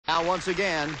Now, once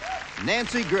again,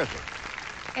 Nanci Griffith.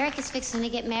 Eric is fixing to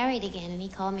get married again, and he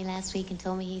called me last week and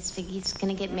told me he's going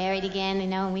to get married again, you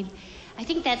know, and I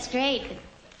think that's great. But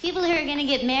people who are going to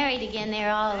get married again,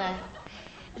 they're all,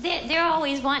 they're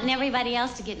always wanting everybody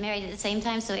else to get married at the same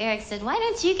time, so Eric said, why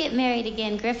don't you get married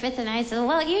again, Griffith? And I said,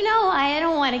 well, you know, I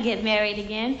don't want to get married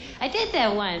again. I did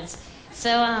that once.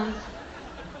 So,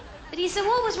 but he said,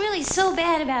 what was really so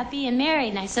bad about being married?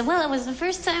 And I said, well, it was the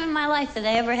first time in my life that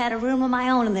I ever had a room of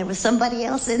my own and there was somebody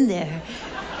else in there.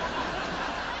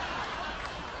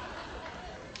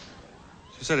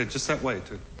 She said it just that way,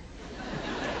 too.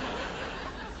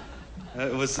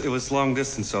 It was long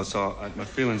distance, so my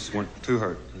feelings weren't too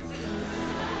hurt.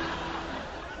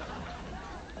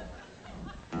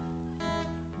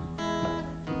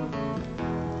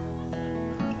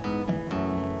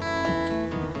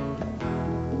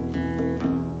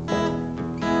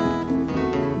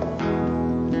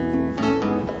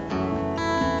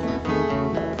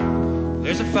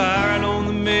 There's a fire out on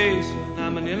the mesa, and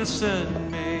I'm an innocent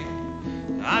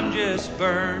man. I'm just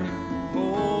burning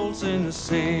holes in the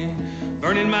sand,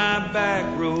 burning my back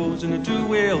roads in a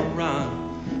two-wheel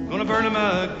run. Gonna burn them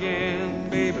again,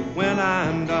 baby, when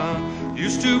I'm done.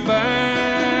 Used to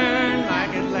burn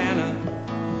like Atlanta,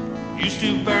 used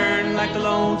to burn like the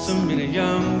lonesome in a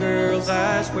young girl's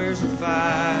eyes. Where's the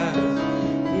fire?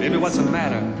 Baby, what's the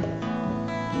matter?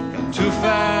 Got two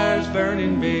fires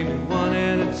burning, baby, one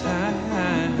at a time.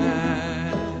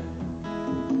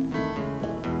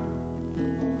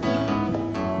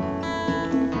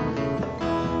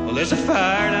 Well, there's a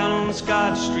fire down on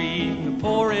Scott Street in the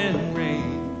pouring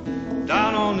rain.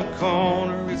 Down on the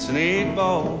corner, it's an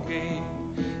 8-ball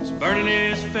game. It's burning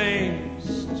his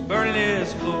fingers, it's burning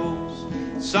his clothes.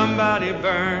 Somebody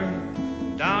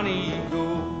burn, down he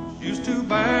goes. Used to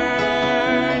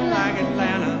burn like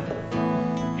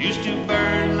Atlanta, used to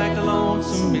burn like the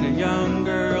lonesome in a young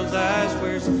girl's eyes.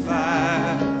 Where's the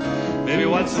fire? Baby,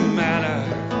 what's the matter?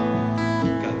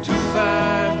 Got two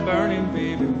fires burning,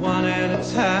 baby, one at a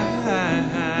time.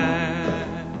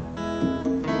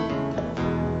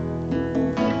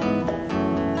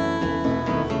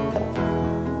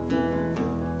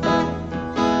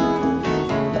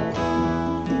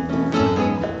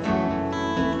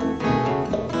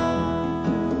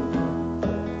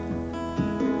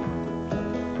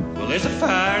 Well, there's a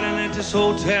fire down at this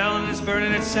hotel and it's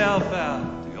burning itself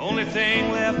out. The only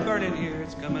thing left burning here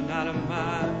is coming out of my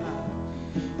mouth.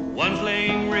 One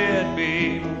flame red,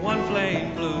 babe, one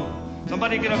flame blue.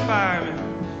 Somebody get a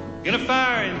fireman, get a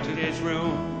fire into this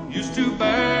room. Used to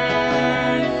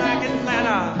burn like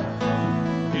Atlanta,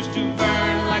 used to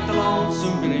burn like the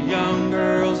lonesome in a young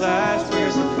girl's eyes.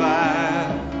 Where's the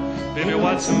fire? Baby,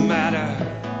 what's the matter?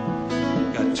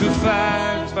 Got two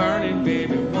fires burning,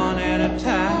 baby, one at a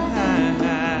time.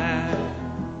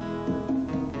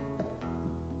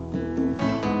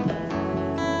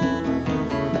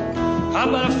 How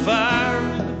about a fire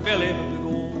in the belly of a big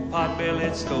old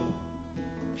pot-bellied stove?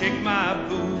 Kick my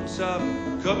boots up,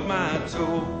 cook my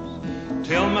toes.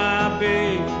 Tell my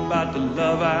babe about the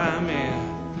love I'm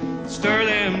in. Stir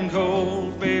them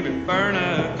coals, baby, burn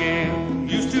again.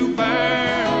 Used to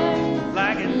burn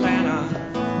like Atlanta,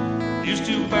 used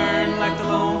to burn like the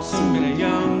lonesome in a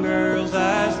young girl's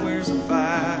eyes. Where's the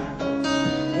fire?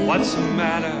 What's the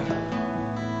matter?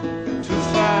 Got two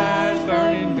fires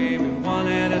burning, baby, one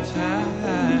at a time.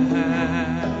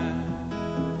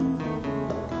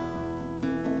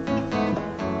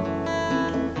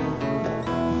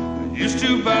 Used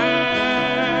to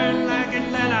burn like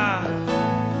Atlanta,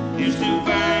 used to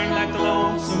burn like the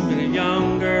lonesome in a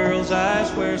young girl's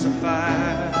eyes. Where's the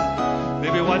fire?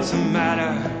 Baby, what's the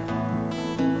matter?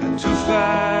 Got two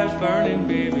fires burning,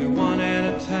 baby, one at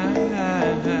a time.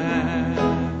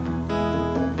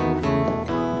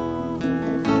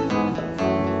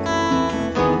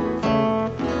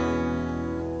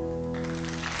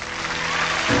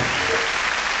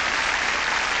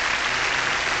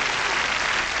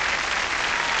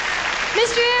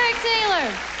 Mr. Eric Taylor.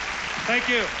 Thank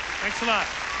you. Thanks a lot.